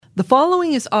The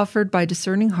following is offered by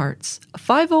Discerning Hearts, a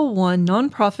 501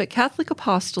 nonprofit Catholic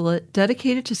apostolate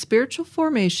dedicated to spiritual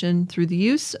formation through the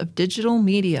use of digital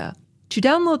media. To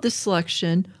download this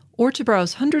selection, or to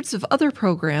browse hundreds of other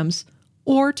programs,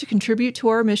 or to contribute to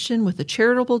our mission with a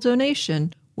charitable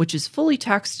donation, which is fully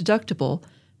tax-deductible,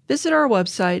 visit our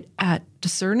website at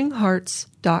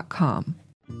discerninghearts.com.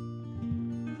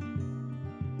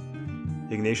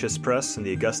 Ignatius Press and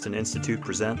the Augustine Institute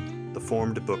present the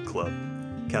Formed Book Club.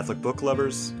 Catholic book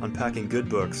lovers unpacking good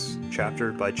books,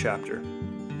 chapter by chapter.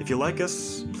 If you like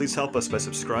us, please help us by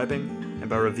subscribing and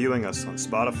by reviewing us on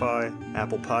Spotify,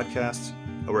 Apple Podcasts,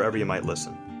 or wherever you might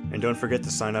listen. And don't forget to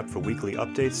sign up for weekly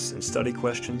updates and study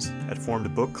questions at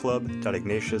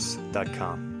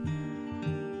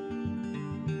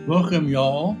formedbookclub.ignatius.com. Welcome,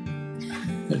 y'all,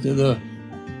 to the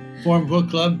Formed Book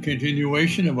Club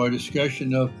continuation of our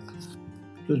discussion of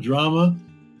the drama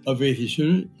of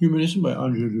Atheist Humanism by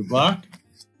Andre Dubach.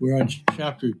 We're on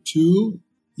chapter 2,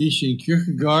 Nietzsche and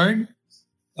Kierkegaard,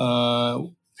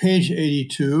 page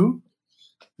 82,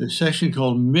 the section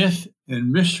called Myth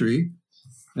and Mystery.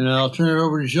 And I'll turn it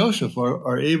over to Joseph,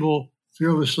 our able,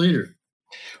 fearless leader.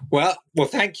 Well,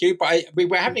 thank you. But we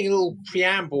were having a little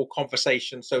preamble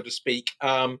conversation, so to speak,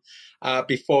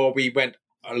 before we went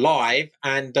live,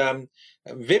 and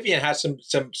Vivian had some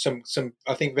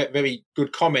I think very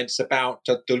good comments about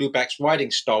de Lubac's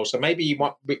writing style. So maybe you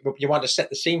want to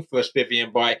set the scene for us,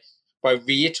 Vivian, by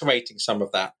reiterating some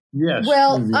of that. Yes.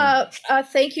 Well,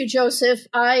 thank you, Joseph.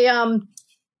 I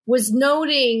was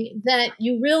noting that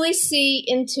you really see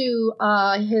into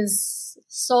his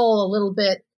soul a little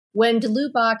bit when de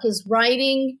Lubac is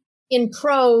writing in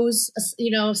prose,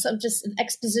 some just an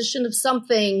exposition of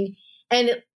something, and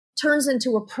it turns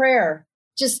into a prayer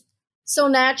just so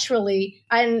naturally.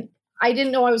 And I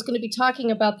didn't know I was going to be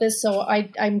talking about this, so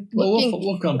I'm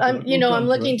looking. I'm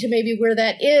looking to maybe where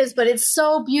that is, but it's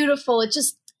so beautiful. It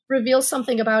just reveals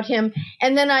something about him.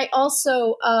 And then I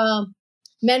also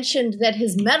mentioned that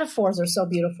his metaphors are so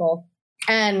beautiful,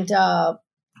 and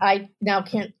I now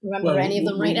can't remember any of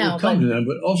them right now. We'll come to them,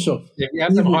 but also you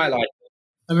have them highlighted.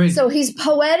 So he's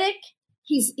poetic.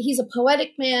 He's a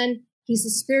poetic man. He's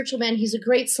a spiritual man. He's a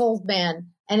great souled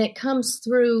man, and it comes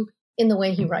through in the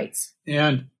way he writes.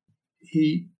 And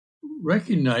he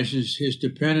recognizes his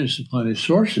dependence upon his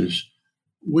sources,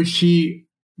 which he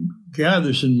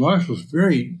gathers and marshals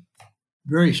very,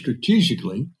 very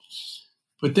strategically.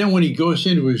 But then when he goes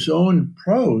into his own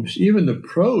prose, even the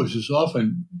prose is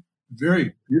often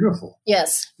very beautiful.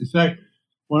 Yes. In fact,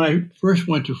 when I first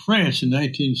went to France in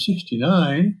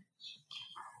 1969,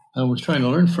 I was trying to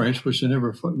learn French, which I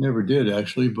never did,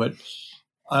 actually, but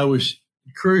I was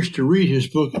encouraged to read his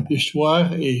book, Histoire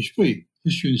et Esprit,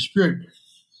 History and the Spirit.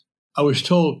 I was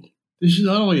told this is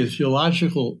not only a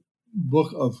theological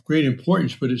book of great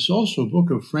importance, but it's also a book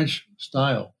of French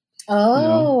style.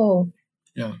 Oh.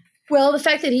 Yeah. Well, the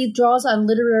fact that he draws on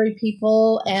literary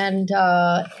people and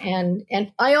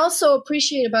I also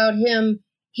appreciate about him,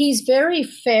 he's very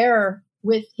fair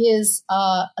with his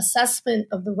assessment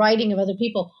of the writing of other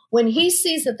people. When he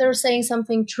sees that they're saying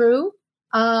something true,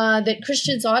 that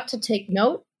Christians ought to take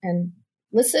note and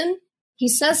listen, he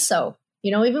says so.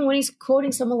 Even when he's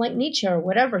quoting someone like Nietzsche or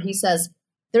whatever, he says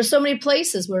there's so many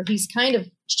places where he's kind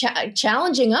of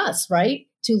challenging us, right,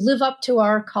 to live up to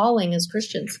our calling as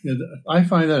Christians. Yeah, I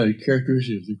find that a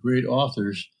characteristic of the great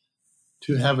authors,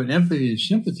 to have an empathy and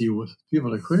sympathy with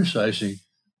people they're criticizing.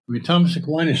 I mean, Thomas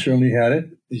Aquinas certainly had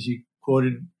it, as he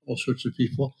quoted all sorts of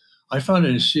people. I found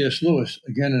it in C.S. Lewis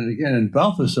again and again, and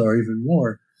Balthasar even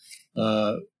more,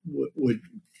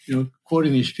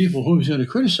 quoting these people whom he's going to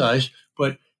criticize,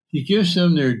 but he gives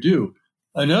them their due.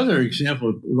 Another example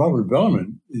of Robert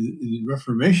Bellarmine in the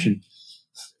Reformation,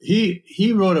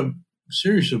 he wrote a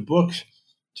series of books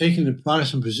taking the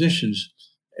Protestant positions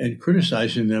and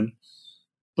criticizing them,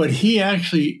 but he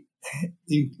actually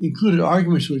included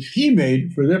arguments which he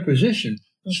made for their position,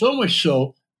 so much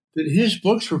so that his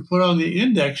books were put on the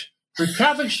index for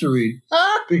Catholics to read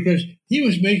because he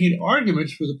was making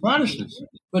arguments for the Protestants.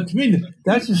 But to me,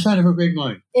 that's a sign of a great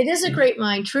mind. It is a great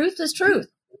mind. Truth is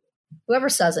truth. Whoever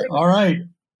says it. All right.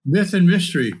 Myth and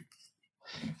mystery.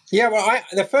 Yeah, well,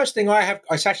 the first thing I have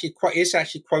is actually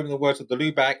quoting the words of de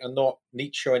Lubac and not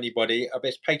Nietzsche or anybody.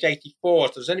 It's page 84.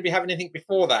 So does anybody have anything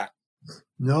before that?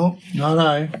 No, not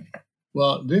I.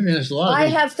 Well, Vivian has a lot. I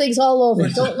have things all over.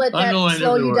 Don't let that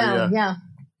slow you down. Yeah.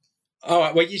 All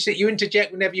right. Well, you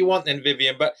interject whenever you want, then,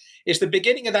 Vivian. But it's the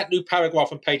beginning of that new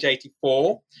paragraph on page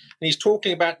 84, and he's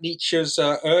talking about Nietzsche's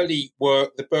early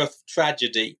work, The Birth of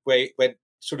Tragedy, where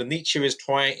sort of Nietzsche is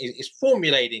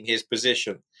formulating his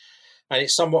position, and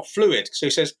it's somewhat fluid. So he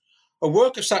says, A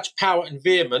work of such power and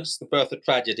vehemence, The Birth of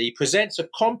Tragedy, presents a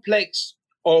complex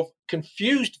of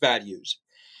confused values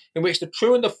in which the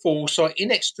true and the false are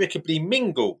inextricably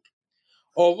mingled.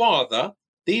 Or rather,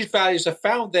 these values are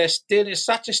found there still in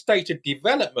such a state of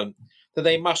development that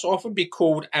they must often be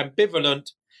called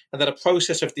ambivalent, and that a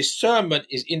process of discernment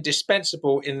is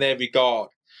indispensable in their regard.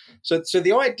 So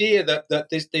the idea that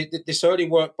this early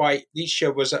work by Nietzsche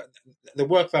was the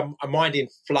work of a mind in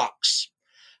flux.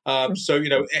 So,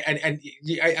 and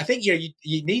I think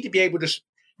you need to be able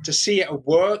to see a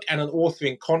work and an author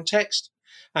in context.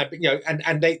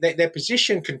 And their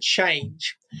position can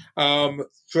change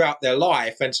throughout their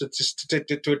life, and so to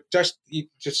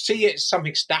see it as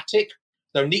something static.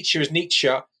 Though Nietzsche is Nietzsche,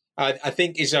 I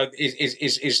think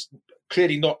is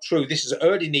clearly not true. This is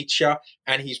early Nietzsche,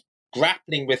 and he's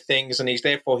grappling with things, and he's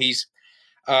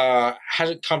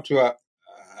hasn't come to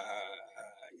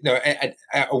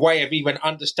a way of even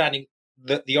understanding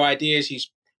the ideas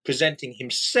he's presenting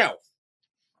himself.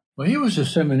 Well, he was a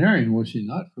seminarian, was he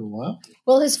not, for a while?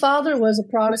 Well, his father was a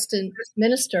Protestant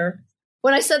minister.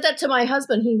 When I said that to my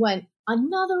husband, he went,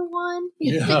 another one?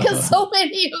 Yeah. Because so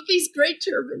many of these great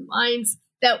German minds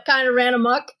that kind of ran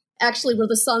amok actually were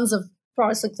the sons of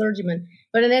Protestant clergymen.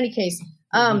 But in any case...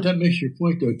 but that makes your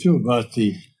point, though, too, about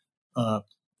the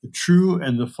true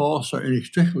and the false are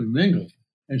inextricably mingled.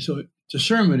 And so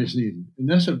discernment is needed. And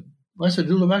that's what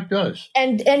Dudro does.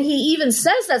 And he even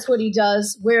says that's what he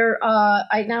does, where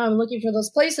I'm looking for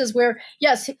those places where,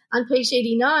 yes, on page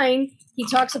 89, he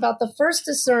talks about the first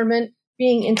discernment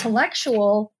being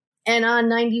intellectual, and on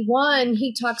 91,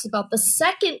 he talks about the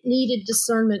second needed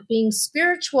discernment being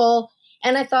spiritual.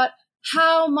 And I thought,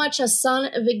 how much a son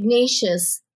of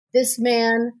Ignatius, this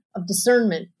man of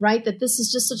discernment, right? That this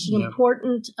is just such an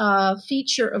important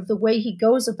feature of the way he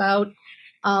goes about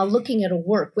looking at a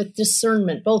work with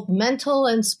discernment, both mental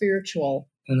and spiritual.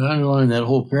 And I underlined that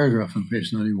whole paragraph on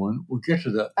page 91. We'll get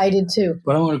to that. I did too.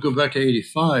 But I want to go back to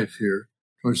 85 here,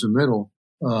 towards the middle.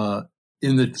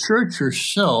 In the church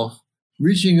herself,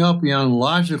 reaching up beyond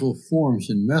logical forms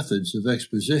and methods of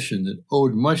exposition that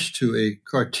owed much to a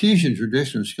Cartesian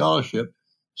tradition of scholarship,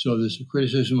 so there's a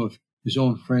criticism of his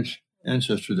own French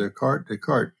ancestor, Descartes.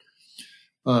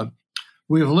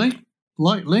 We have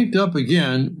linked up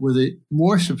again with a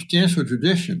more substantial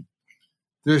tradition.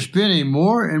 There's been a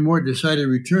more and more decided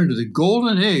return to the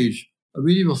golden age of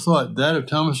medieval thought, that of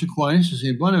Thomas Aquinas and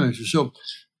St. Bonaventure. So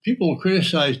people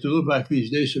criticize Dudro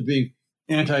these days for being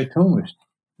anti-Thomist.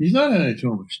 He's not an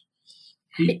anti-Thomist.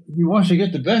 He wants to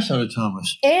get the best out of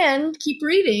Thomas. And keep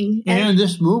reading. And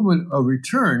this movement of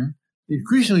return,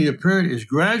 increasingly apparent, is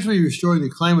gradually restoring the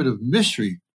climate of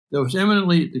mystery that was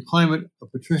eminently the climate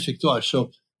of patristic thought.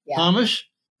 So Thomas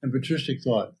and patristic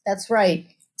thought. That's right.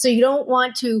 So you don't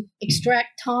want to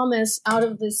extract Thomas out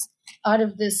of this,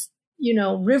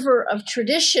 river of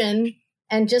tradition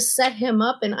and just set him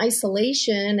up in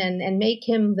isolation and make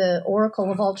him the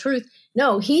oracle of all truth.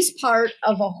 No, he's part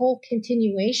of a whole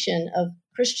continuation of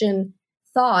Christian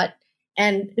thought.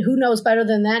 And who knows better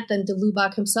than that than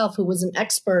Dudro himself, who was an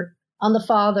expert on the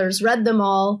fathers, read them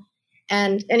all.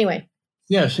 And anyway.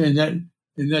 Yes, and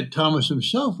that Thomas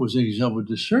himself was an example of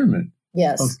discernment.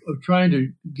 Yes. Of trying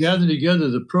to gather together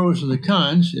the pros and the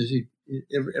cons, as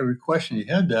every question he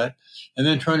had that, and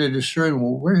then trying to discern,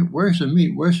 well, where's the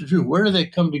meat? Where's the truth? Where do they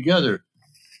come together?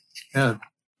 Yeah,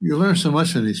 you learn so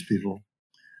much from these people.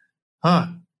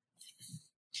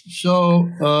 So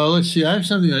let's see. I have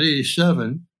something on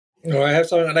 87. Oh, I have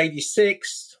something on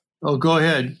 86. Oh, go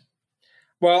ahead.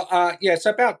 Well, it's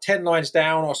about 10 lines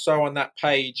down or so on that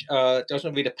page.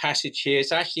 Doesn't read a passage here.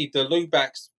 It's actually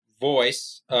Dudro's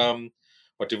voice, or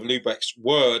Dudro's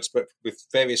words, but with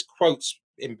various quotes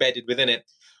embedded within it.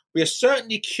 We are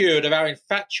certainly cured of our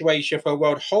infatuation for a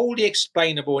world wholly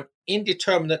explainable and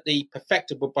indeterminately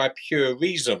perfectible by pure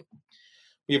reason.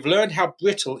 We have learned how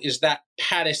brittle is that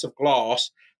palace of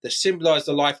glass that symbolized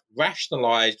the life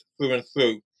rationalized through and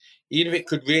through. Even if it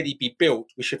could really be built,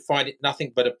 we should find it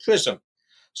nothing but a prison.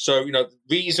 So,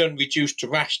 reason reduced to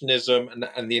rationalism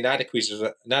and the inadequacies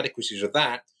of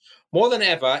that. More than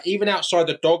ever, even outside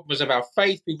the dogmas of our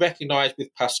faith, we recognize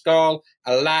with Pascal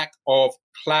a lack of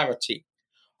clarity.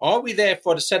 Are we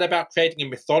therefore to set about creating a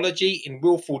mythology in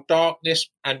willful darkness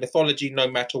and mythology no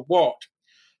matter what?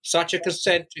 Such a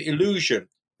consent to illusion,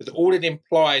 with all it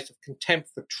implies of contempt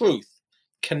for truth,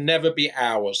 can never be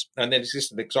ours. And then there's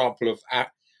just an example of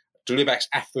Dudro's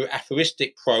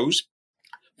aphoristic prose.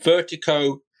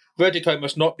 Vertigo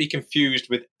must not be confused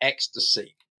with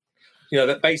ecstasy.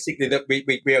 That basically that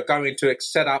we are going to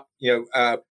set up,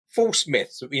 false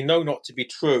myths that we know not to be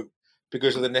true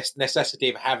because of the necessity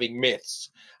of having myths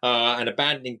and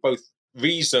abandoning both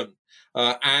reason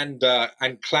and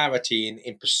clarity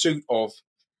in pursuit of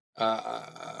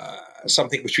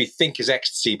something which we think is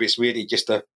ecstasy, but it's really just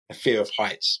a fear of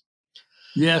heights.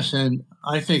 Yes, and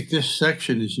I think this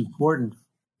section is important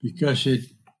because it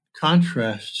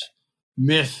contrasts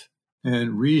myth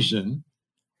and reason,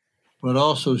 but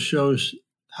also shows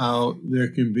how there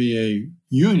can be a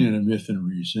union of myth and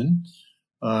reason.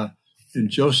 And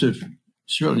Joseph,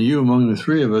 certainly you among the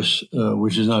three of us,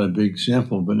 which is not a big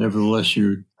sample, but nevertheless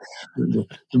you're the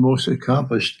most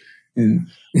accomplished in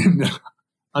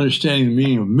understanding the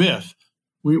meaning of myth.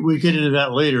 We get into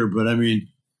that later, but I mean,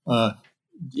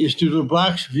 is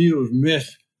Dudro's view of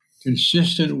myth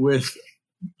consistent with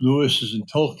Lewis's and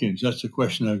Tolkien's? That's the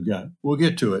question I've got. We'll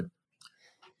get to it.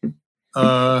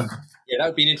 Yeah, that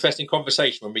would be an interesting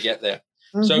conversation when we get there.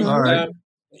 Mm-hmm. So, right.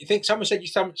 You think someone said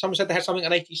they had something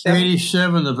on 87?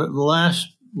 87, the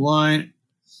last line.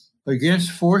 Against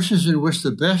forces in which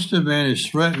the best of man is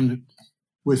threatened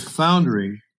with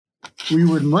foundering, we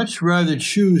would much rather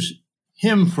choose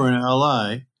him for an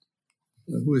ally.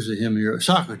 Who is the him here?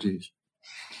 Socrates.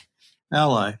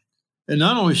 Ally. And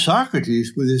not only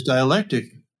Socrates with his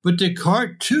dialectic, but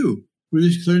Descartes too, with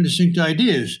his clear and distinct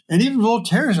ideas, and even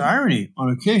Voltaire's irony on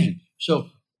occasion. So,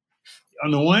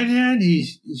 on the one hand,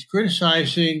 he's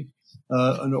criticizing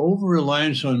an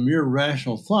over-reliance on mere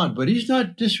rational thought, but he's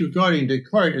not disregarding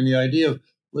Descartes and the idea of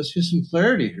let's get some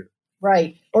clarity here.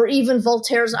 Right. Or even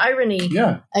Voltaire's irony.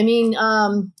 Yeah. I mean,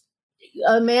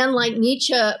 a man like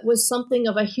Nietzsche was something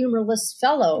of a humorless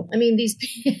fellow. I mean, these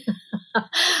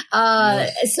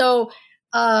yes. So,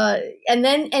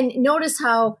 and notice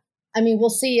how, I mean, we'll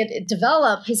see it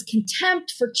develop his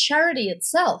contempt for charity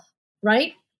itself,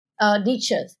 right?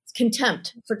 Nietzsche's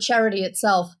contempt for charity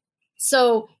itself.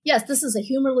 So, yes, this is a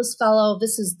humorless fellow.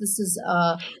 This is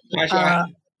a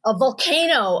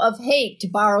volcano of hate, to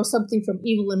borrow something from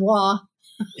Yves Lenoir.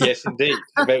 Yes, indeed.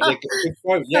 Good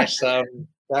quote. Yes,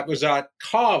 that was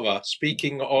Cara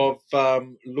speaking of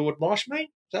Lord Marshmain.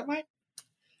 Is that right?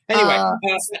 Anyway,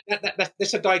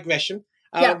 that's a digression.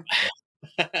 Yeah.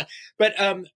 But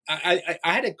I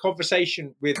had a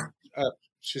conversation with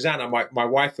Susanna, my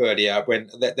wife, earlier when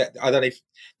I don't know if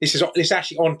this is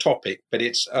actually on topic, but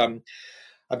it's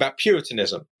about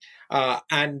Puritanism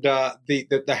and how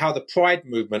the Pride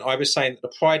movement. I was saying that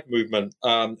the Pride movement,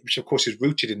 which of course is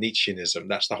rooted in Nietzscheanism,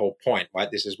 that's the whole point, right?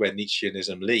 This is where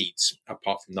Nietzscheanism leads,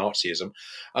 apart from Nazism.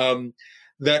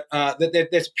 That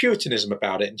there's Puritanism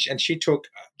about it, and she took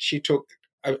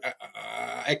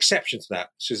exception to that,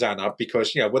 Susanna,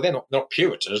 because well, they're not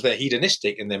Puritans, they're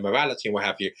hedonistic in their morality and what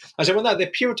have you. I said, well, no, they're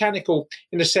puritanical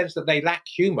in the sense that they lack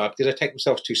humor because they take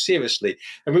themselves too seriously.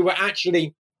 And we were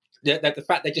actually the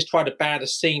fact they just tried to ban a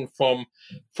scene from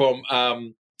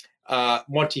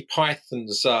Monty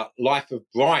Python's Life of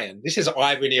Brian. This is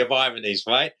irony of ironies,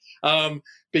 right?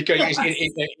 Because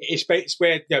it's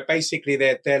where basically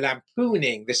they're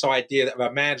lampooning this idea of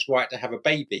a man's right to have a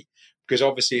baby, because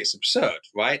obviously it's absurd,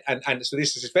 right? And so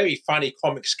this is a very funny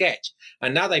comic sketch.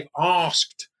 And now they've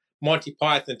asked Monty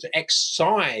Python to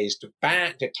excise, to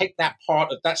ban, to take that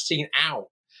part of that scene out.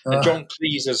 And John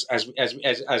Cleese has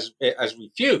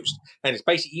refused. And it's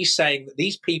basically saying that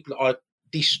these people are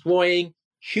destroying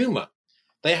humor.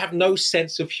 They have no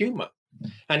sense of humor.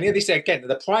 And this again,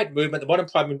 the Pride movement, the modern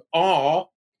Pride movement, are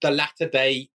the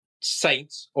latter-day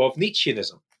saints of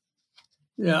Nietzscheanism.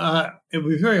 Yeah, it would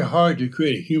be very hard to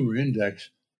create a humor index,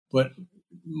 but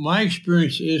my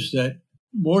experience is that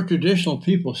more traditional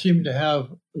people seem to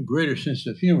have a greater sense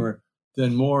of humor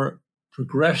than more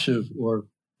progressive or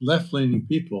left-leaning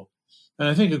people. And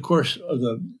I think, of course,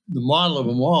 the model of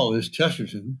them all is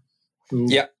Chesterton, who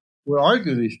would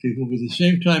argue these people, but at the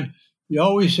same time, he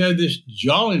always had this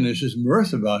jolliness, this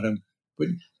mirth about him. But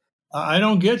I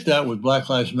don't get that with Black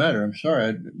Lives Matter. I'm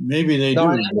sorry. Maybe they do.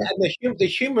 And the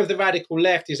humor of the radical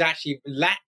left is actually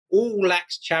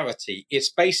lacks charity.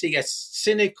 It's basically a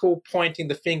cynical pointing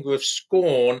the finger of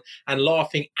scorn and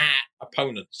laughing at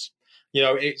opponents.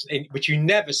 Which you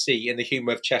never see in the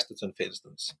humor of Chesterton, for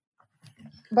instance.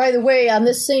 By the way, on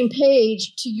this same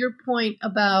page, to your point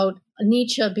about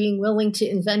Nietzsche being willing to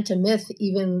invent a myth,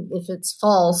 even if it's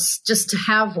false, just to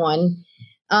have one,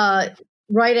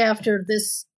 right after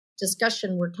this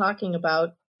discussion we're talking about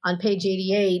on page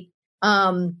 88,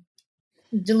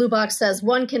 de Lubac says,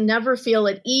 one can never feel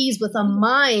at ease with a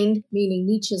mind, meaning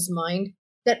Nietzsche's mind,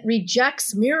 that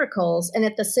rejects miracles and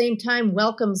at the same time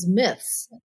welcomes myths.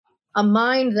 A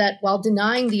mind that, while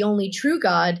denying the only true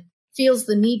God, feels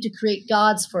the need to create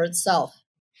gods for itself.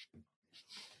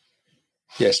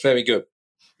 Yes, very good.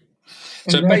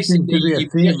 And so basically, you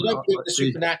don't feel the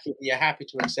supernatural, but you're happy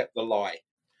to accept the lie,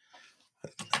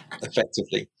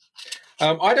 effectively.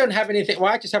 I don't have anything.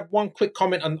 Well, I just have one quick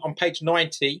comment on page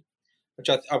 90, which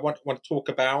I want to talk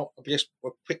about. Just a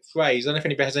quick phrase. I don't know if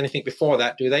anybody has anything before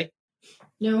that, do they?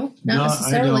 No, not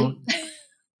necessarily. I don't.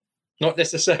 Not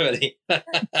necessarily.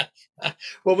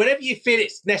 Well, whenever you feel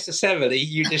it's necessarily,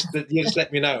 you just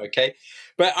let me know, okay?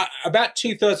 But about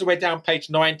 2/3 of the way down page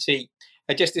 90,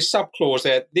 just this subclause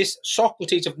there, this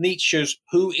Socrates of Nietzsche's,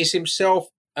 who is himself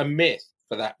a myth,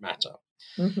 for that matter.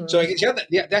 Mm-hmm. So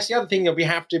that's the other thing that we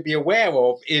have to be aware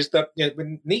of, is that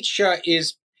when Nietzsche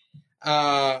is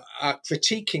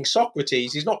critiquing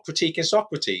Socrates, he's not critiquing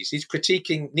Socrates. He's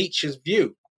critiquing Nietzsche's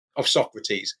view of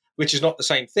Socrates, which is not the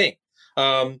same thing.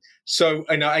 So,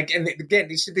 again,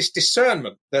 it's this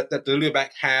discernment that de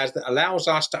Lubac has that allows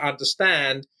us to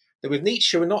understand that with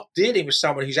Nietzsche, we're not dealing with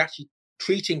someone who's actually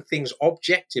treating things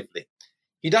objectively.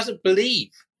 He doesn't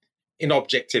believe in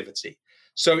objectivity.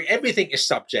 So everything is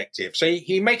subjective. So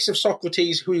he makes of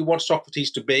Socrates who he wants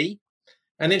Socrates to be,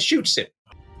 and then shoots him.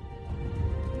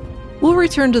 We'll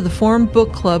return to the Forum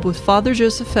Book Club with Father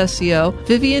Joseph Fessio,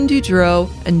 Vivian Dudro,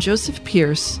 and Joseph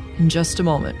Pearce in just a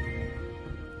moment.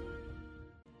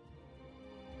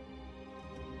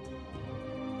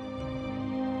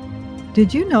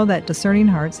 Did you know that Discerning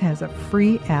Hearts has a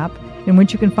free app in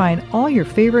which you can find all your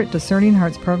favorite Discerning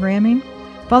Hearts programming?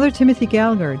 Father Timothy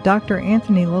Gallagher, Dr.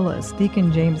 Anthony Lillis,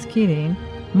 Deacon James Keating,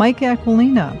 Mike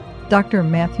Aquilina, Dr.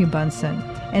 Matthew Bunson,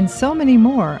 and so many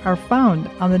more are found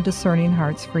on the Discerning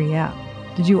Hearts free app.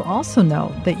 Did you also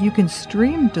know that you can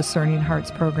stream Discerning Hearts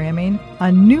programming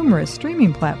on numerous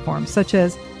streaming platforms such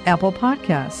as Apple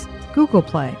Podcasts, Google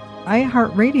Play,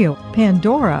 iHeartRadio,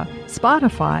 Pandora,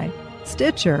 Spotify,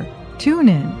 Stitcher,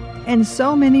 TuneIn, and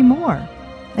so many more?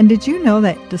 And did you know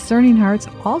that Discerning Hearts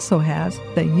also has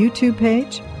the YouTube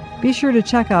page? Be sure to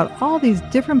check out all these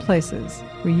different places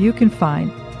where you can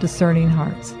find Discerning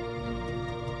Hearts.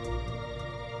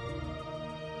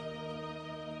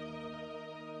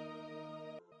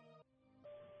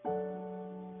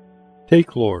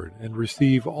 Take, Lord, and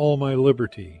receive all my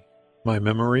liberty, my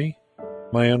memory,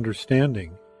 my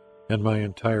understanding, and my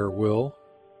entire will,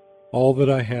 all that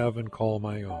I have and call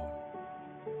my own.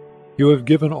 You have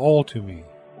given all to me.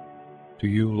 To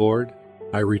you, Lord,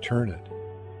 I return it.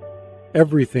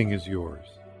 Everything is yours.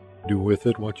 Do with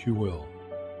it what you will.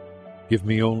 Give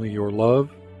me only your love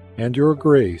and your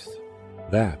grace.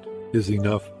 That is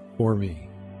enough for me.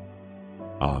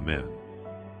 Amen.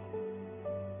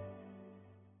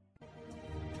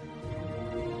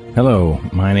 Hello,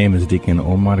 my name is Deacon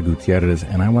Omar Gutierrez,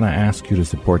 and I want to ask you to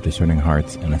support Discerning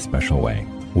Hearts in a special way.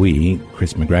 We,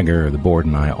 Chris McGregor, the board,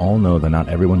 and I all know that not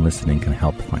everyone listening can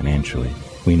help financially.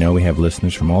 We know we have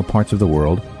listeners from all parts of the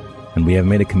world, and we have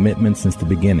made a commitment since the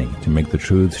beginning to make the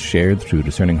truths shared through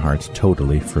Discerning Hearts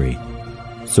totally free.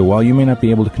 So while you may not be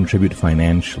able to contribute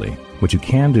financially, what you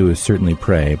can do is certainly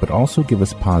pray, but also give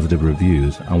us positive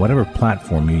reviews on whatever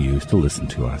platform you use to listen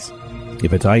to us.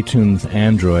 If it's iTunes,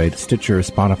 Android, Stitcher, or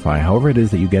Spotify, however it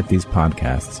is that you get these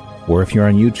podcasts, or if you're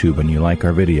on YouTube and you like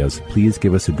our videos, please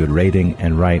give us a good rating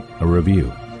and write a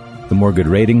review. The more good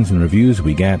ratings and reviews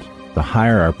we get, the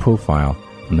higher our profile,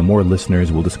 and the more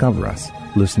listeners will discover us,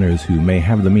 listeners who may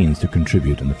have the means to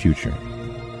contribute in the future.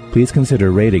 Please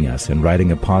consider rating us and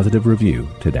writing a positive review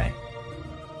today.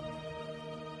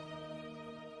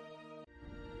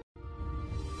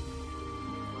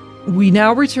 We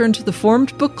now return to the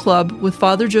Formed Book Club with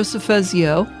Father Joseph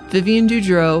Fessio, Vivian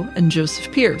Dudro, and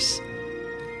Joseph Pearce.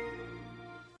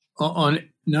 On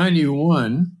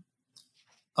 91,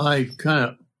 I kind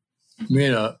of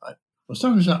made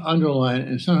sometimes I underline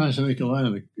and sometimes I make a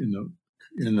line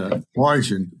in the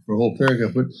margin for a whole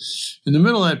paragraph. But in the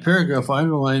middle of that paragraph, I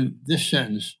underline this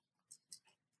sentence: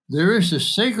 "There is the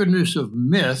sacredness of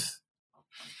myth,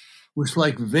 which,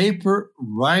 like vapor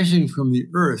rising from the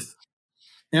earth,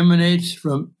 emanates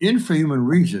from infrahuman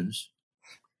regions,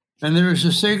 and there is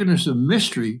the sacredness of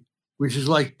mystery, which is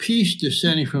like peace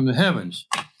descending from the heavens."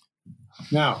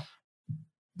 Now,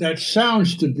 that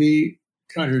sounds to be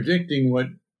contradicting what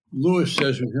Lewis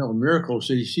says with Hell Miracles,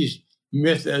 that he sees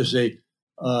myth as a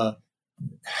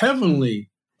heavenly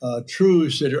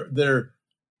truths that are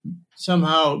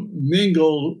somehow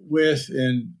mingled with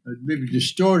and maybe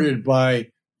distorted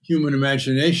by human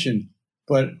imagination.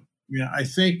 But I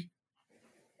think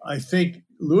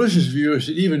Lewis's view is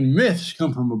that even myths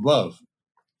come from above.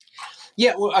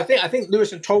 Yeah, well, I think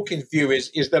Lewis and Tolkien's view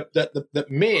is that the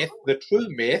myth, the true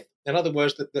myth, in other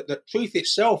words, that the truth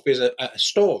itself is a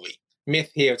story.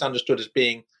 Myth here is understood as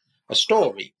being a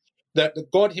story. That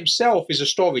God Himself is a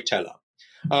storyteller,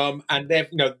 and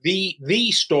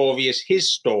the story is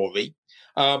His story,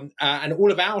 And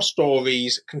all of our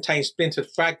stories contain splintered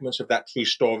fragments of that true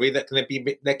story that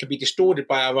can be distorted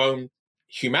by our own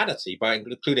humanity, by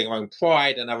including our own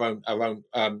pride and our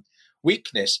own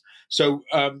weakness. So,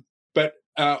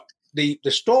 the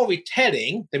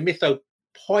storytelling, the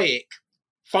mythopoeic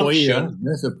function,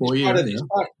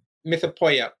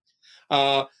 mythopoeia,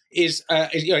 is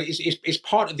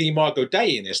part of the imago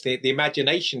Dei in us. The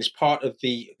imagination is part of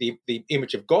the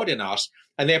image of God in us,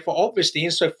 and therefore, obviously,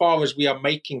 insofar as we are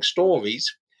making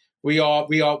stories, we are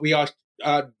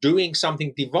doing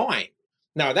something divine.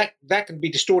 Now that can be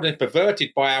distorted and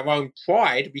perverted by our own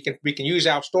pride. We can use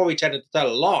our storytelling to tell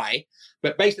a lie,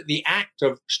 but basically the act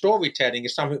of storytelling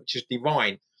is something which is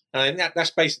divine, and I think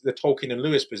that's basically the Tolkien and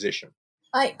Lewis position.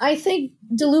 I think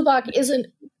de Lubac isn't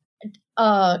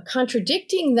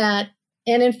contradicting that,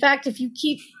 and in fact, if you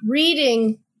keep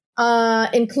reading,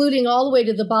 including all the way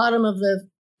to the bottom of the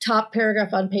top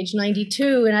paragraph on page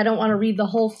 92, and I don't want to read the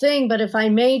whole thing, but if I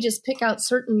may just pick out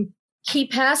certain key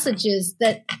passages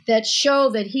that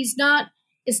show that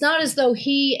it's not as though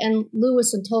he and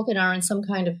Lewis and Tolkien are in some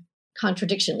kind of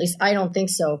contradiction. At least I don't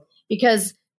think so.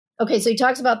 Because, okay, so he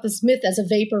talks about this myth as a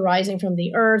vapor rising from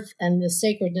the earth and the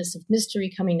sacredness of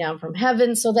mystery coming down from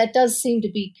heaven. So that does seem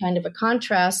to be kind of a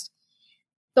contrast.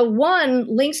 The one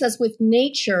links us with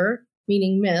nature,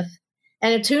 meaning myth,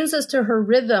 and attunes us to her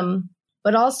rhythm,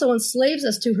 but also enslaves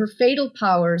us to her fatal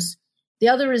powers. The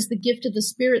other is the gift of the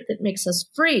spirit that makes us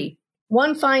free.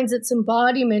 One finds its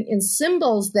embodiment in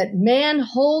symbols that man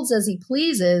holds as he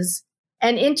pleases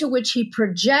and into which he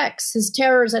projects his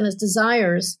terrors and his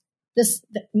desires.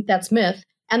 That's myth.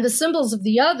 And the symbols of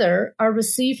the other are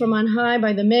received from on high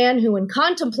by the man who, in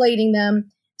contemplating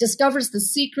them, discovers the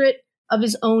secret of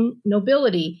his own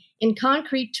nobility. In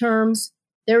concrete terms,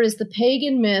 there is the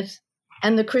pagan myth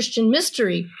and the Christian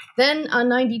mystery. Then on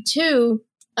 92,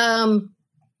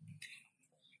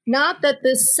 not that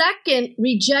the second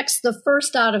rejects the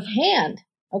first out of hand,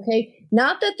 okay?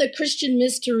 Not that the Christian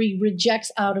mystery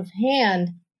rejects out of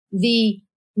hand the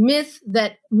myth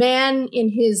that man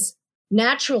in his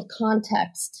natural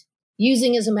context,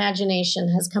 using his imagination,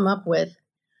 has come up with.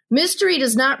 Mystery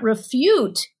does not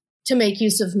refute to make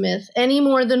use of myth any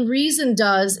more than reason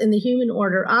does in the human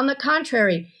order. On the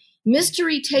contrary,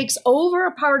 mystery takes over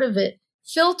a part of it,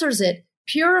 filters it,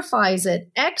 purifies it,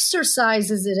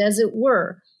 exercises it, as it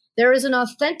were. There is an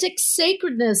authentic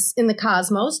sacredness in the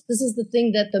cosmos. This is the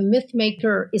thing that the myth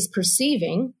maker is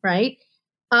perceiving, right?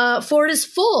 For it is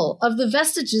full of the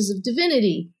vestiges of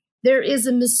divinity. There is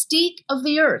a mystique of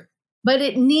the earth, but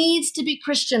it needs to be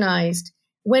Christianized.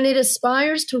 When it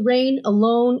aspires to reign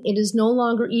alone, it is no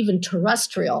longer even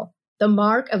terrestrial. The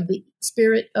mark of the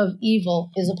spirit of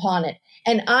evil is upon it.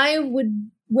 And I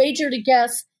would wager to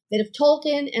guess that if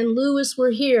Tolkien and Lewis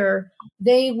were here,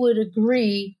 they would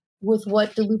agree with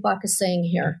what de Lubac is saying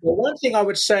here. Well, one thing I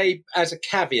would say as a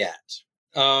caveat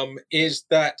is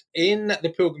that in The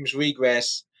Pilgrim's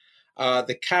Regress,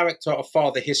 the character of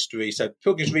Father History, so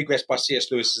Pilgrim's Regress by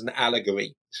C.S. Lewis is an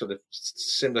allegory, sort of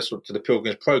similar to The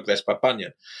Pilgrim's Progress by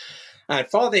Bunyan. And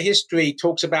Father History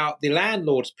talks about the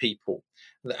landlord's people,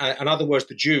 in other words,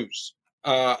 the Jews.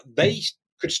 They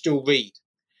could still read,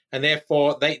 and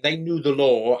therefore they knew the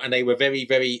law, and they were very,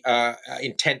 very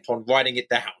intent on writing it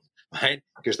down, right?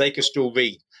 Because they could still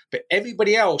read. But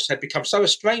everybody else had become so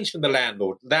estranged from the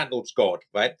landlord's God,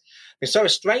 right? And so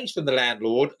estranged from the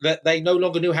landlord that they no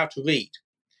longer knew how to read.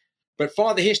 But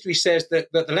Father History says that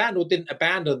the landlord didn't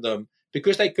abandon them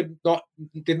because they did not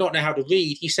know how to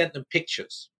read. He sent them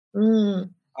pictures. In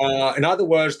other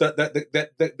words,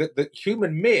 the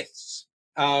human myths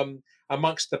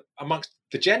amongst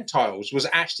the Gentiles was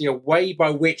actually a way by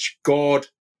which God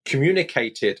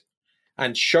communicated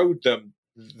and showed them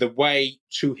the way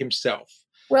to himself.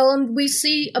 Well, and we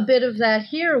see a bit of that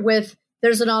here with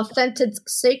there's an authentic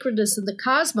sacredness in the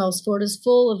cosmos, for it is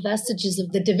full of vestiges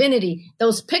of the divinity.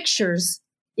 Those pictures,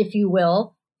 if you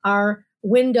will, are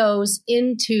windows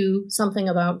into something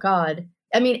about God.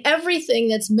 I mean, everything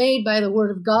that's made by the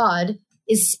word of God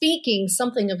is speaking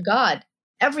something of God.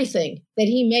 Everything that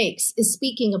he makes is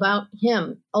speaking about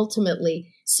him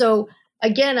ultimately. So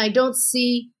again, I don't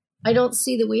see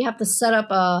that we have to set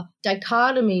up a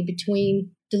dichotomy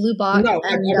between de Lubac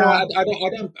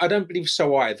and I don't believe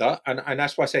so either, and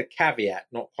that's why I said caveat,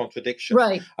 not contradiction.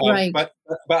 Right, right. But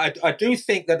I do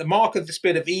think that the mark of the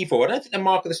spirit of evil. I don't think the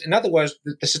mark of this. In other words,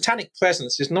 the satanic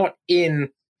presence is not in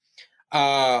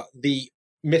the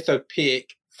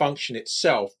mythopoeic function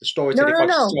itself. The storytelling function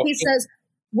itself. He says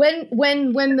when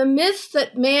the myth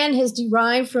that man has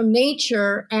derived from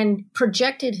nature and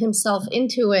projected himself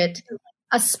into it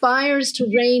aspires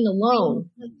to reign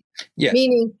alone. Yes.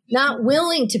 Meaning not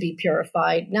willing to be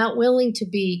purified, not willing to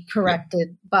be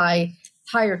corrected by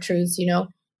higher truths, So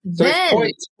Then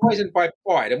it's poisoned by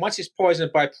pride. And once it's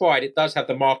poisoned by pride, it does have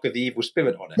the mark of the evil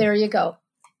spirit on it. There you go.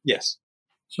 Yes.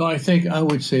 So I think I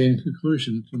would say in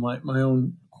conclusion to my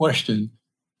own question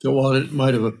that while it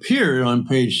might have appeared on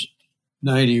page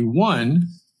 91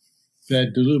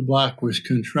 that de Lubac was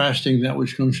contrasting that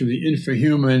which comes from the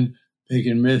infrahuman,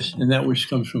 pagan myths, and that which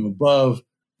comes from above,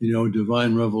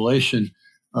 divine revelation,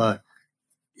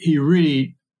 he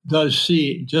really does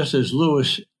see, just as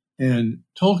Lewis and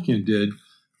Tolkien did,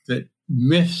 that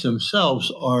myths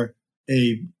themselves are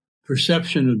a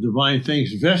perception of divine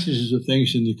things, vestiges of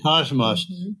things in the cosmos,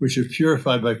 which are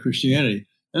purified by Christianity.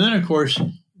 And then, of course,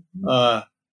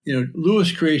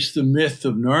 Lewis creates the myth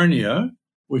of Narnia,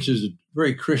 which is a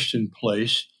very Christian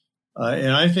place.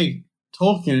 And I think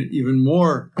Tolkien, even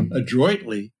more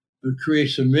adroitly,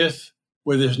 creates a myth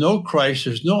where there's no Christ,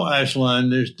 there's no Aslan,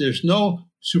 there's no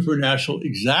supernatural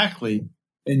exactly,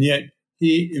 and yet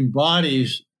he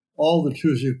embodies all the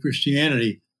truths of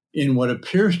Christianity in what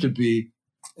appears to be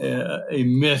a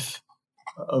myth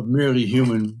of merely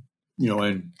human,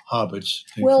 and hobbits.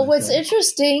 Well, what's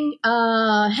interesting,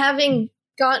 having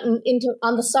gotten into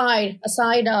a side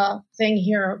thing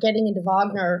here, getting into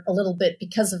Wagner a little bit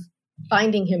because of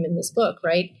finding him in this book,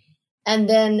 right? And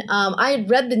then I had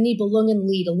read the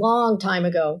Nibelungenlied a long time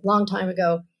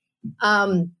ago.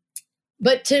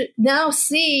 But to now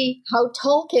see how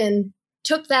Tolkien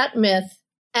took that myth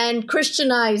and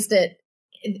Christianized it,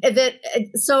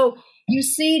 so you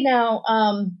see now,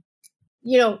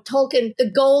 Tolkien,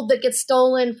 the gold that gets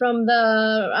stolen from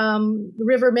the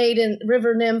river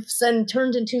nymphs and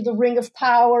turned into the ring of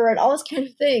power and all this kind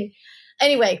of thing.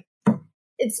 Anyway,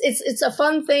 it's a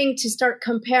fun thing to start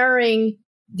comparing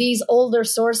these older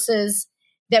sources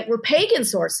that were pagan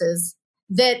sources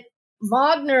that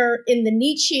Wagner in the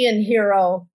Nietzschean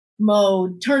hero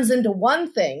mode turns into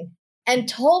one thing, and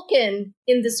Tolkien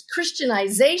in this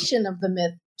Christianization of the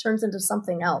myth turns into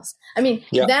something else. I mean,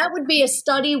 that would be a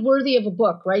study worthy of a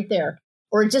book right there,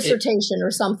 or a dissertation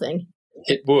or something.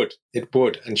 It would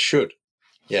and should.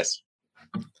 Yes.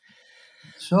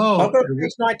 So I've got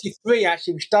page 93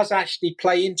 actually, which does actually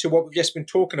play into what we've just been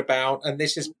talking about, and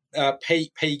this is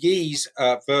Pegui's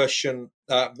version,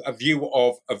 a view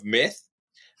of myth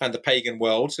and the pagan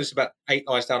world. So it's about 8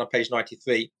 lines down on page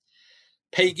 93.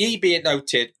 Pegui, be it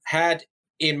noted, had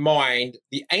in mind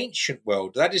the ancient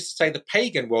world, that is to say the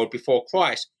pagan world before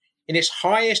Christ, in its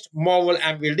highest moral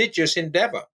and religious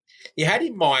endeavor. He had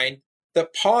in mind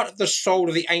that part of the soul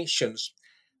of the ancients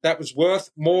that was worth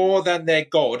more than their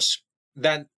gods,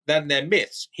 than their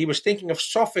myths. He was thinking of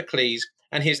Sophocles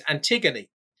and his Antigone,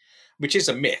 which is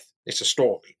a myth. It's a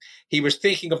story. He was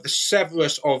thinking of the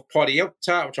Severus of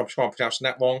Poliota, which I'm sure I'm pronouncing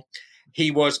that wrong.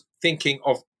 He was thinking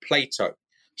of Plato.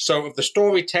 So of the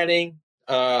storytelling,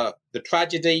 the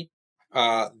tragedy,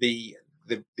 the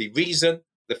reason,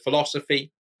 the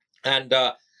philosophy, and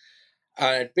a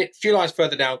few lines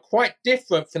further down, quite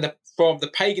different from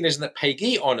the paganism that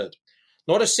Pegui honoured.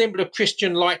 Not a symbol of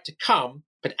Christian light to come,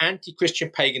 but anti-Christian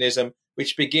paganism,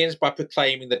 which begins by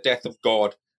proclaiming the death of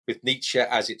God, with Nietzsche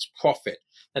as its prophet.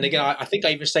 And again, I think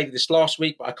I even stated this last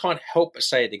week, but I can't help but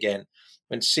say it again.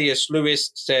 When C.S.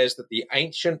 Lewis says that the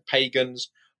ancient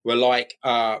pagans were like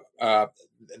a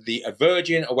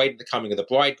virgin awaiting the coming of the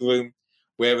bridegroom,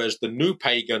 whereas the new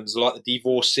pagans are like the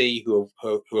divorcee who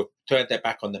have turned their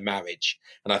back on the marriage.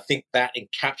 And I think that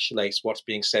encapsulates what's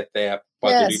being said there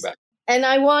by de Lubac. And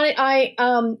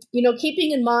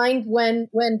keeping in mind when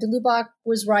de Lubac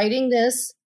was writing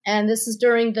this, and this is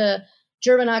during the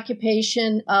German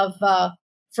occupation of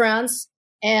France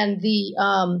and the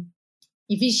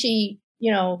Vichy,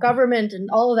 government and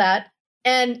all of that.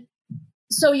 And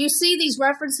so you see these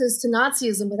references to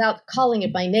Nazism without calling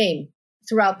it by name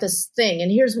throughout this thing. And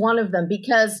here's one of them,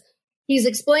 because he's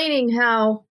explaining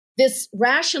how this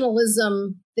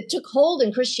rationalism that took hold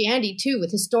in Christianity too,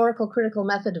 with historical critical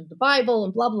method of the Bible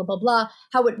and blah, blah, blah, blah,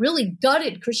 how it really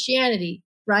gutted Christianity,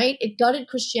 right? It gutted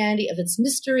Christianity of its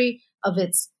mystery, of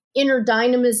its inner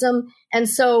dynamism. And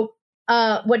so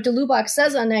what de Lubac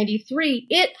says on 93,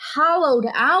 it hollowed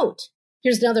out,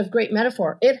 here's another great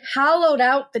metaphor, it hollowed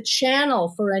out the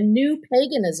channel for a new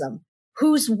paganism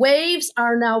whose waves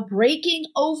are now breaking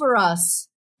over us,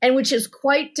 and which is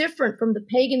quite different from the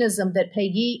paganism that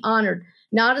Pegui honored.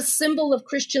 Not a symbol of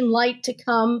Christian light to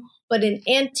come, but an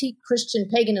anti-Christian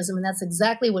paganism, and that's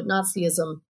exactly what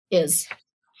Nazism is.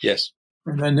 Yes.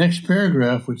 And that next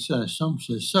paragraph, which sums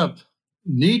this up,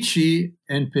 Nietzsche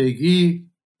and Pegui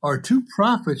are two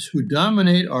prophets who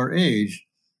dominate our age.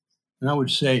 And I would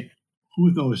say,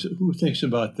 who thinks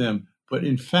about them? But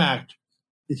in fact,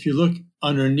 if you look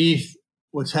underneath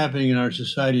what's happening in our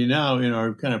society now, in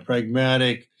our kind of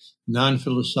pragmatic,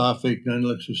 non-philosophic,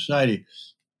 non-intellectual society,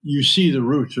 you see the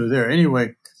roots are there.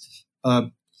 Anyway,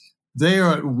 they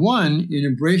are at one in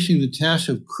embracing the task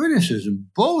of criticism.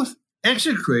 Both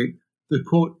execrate the,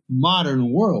 quote,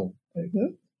 modern world.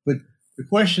 Mm-hmm. But the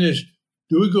question is,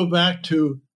 do we go back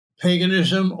to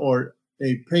paganism, or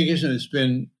a paganism that's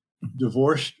been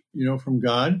divorced, from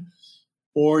God?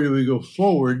 Or do we go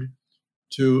forward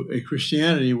to a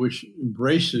Christianity which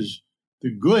embraces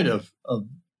the good of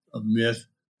myth,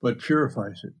 but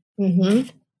purifies it? Mm-hmm.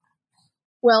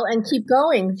 Well, and keep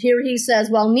going. Here he says,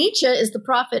 while Nietzsche is the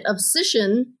prophet of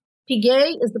scission,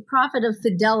 Piguet is the prophet of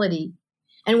fidelity.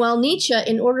 And while Nietzsche,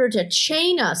 in order to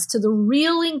chain us to the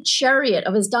reeling chariot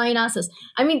of his Dionysus,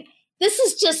 I mean, this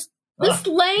is just this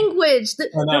language, the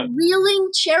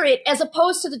reeling chariot, as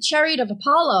opposed to the chariot of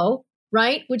Apollo,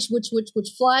 right? Which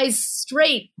flies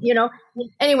straight,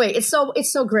 Anyway, it's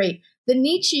so great. The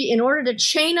Nietzsche, in order to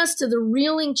chain us to the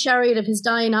reeling chariot of his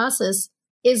Dionysus,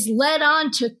 is led on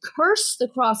to curse the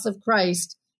cross of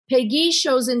Christ. Peggy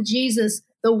shows in Jesus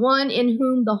the one in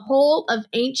whom the whole of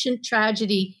ancient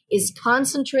tragedy is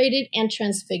concentrated and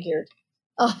transfigured.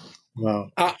 Oh.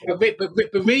 Wow. But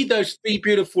read those three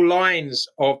beautiful lines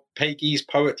of Peggy's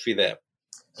poetry there.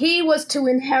 He was to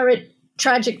inherit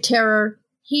tragic terror.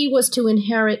 He was to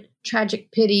inherit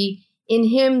tragic pity. In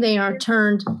him they are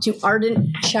turned to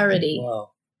ardent charity. Wow.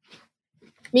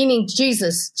 Meaning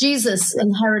Jesus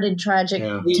inherited tragic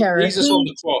terror. Jesus on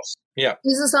the cross. Yeah.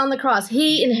 Jesus on the cross.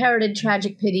 He inherited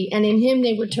tragic pity, and in him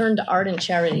they returned to ardent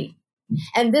charity.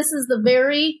 And this is the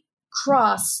very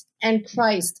cross and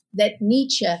Christ that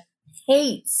Nietzsche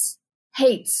hates.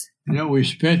 We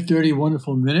spent 30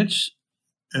 wonderful minutes.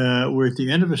 We're at the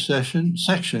end of a section.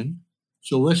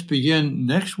 So let's begin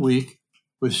next week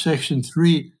with section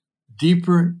 3,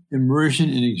 deeper immersion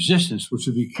in existence, which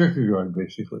would be Kierkegaard,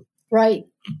 basically. Right.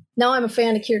 Now I'm a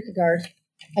fan of Kierkegaard.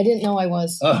 I didn't know I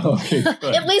was. Oh, okay.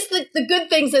 At least the good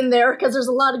things in there, because there's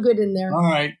a lot of good in there. All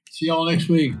right. See you all next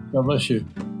week. God bless you.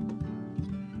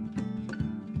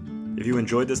 If you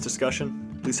enjoyed this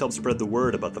discussion, please help spread the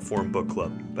word about the Forum Book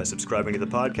Club by subscribing to the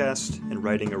podcast and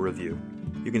writing a review.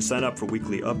 You can sign up for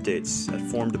weekly updates at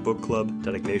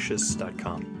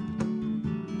forumbookclub.ignatius.com.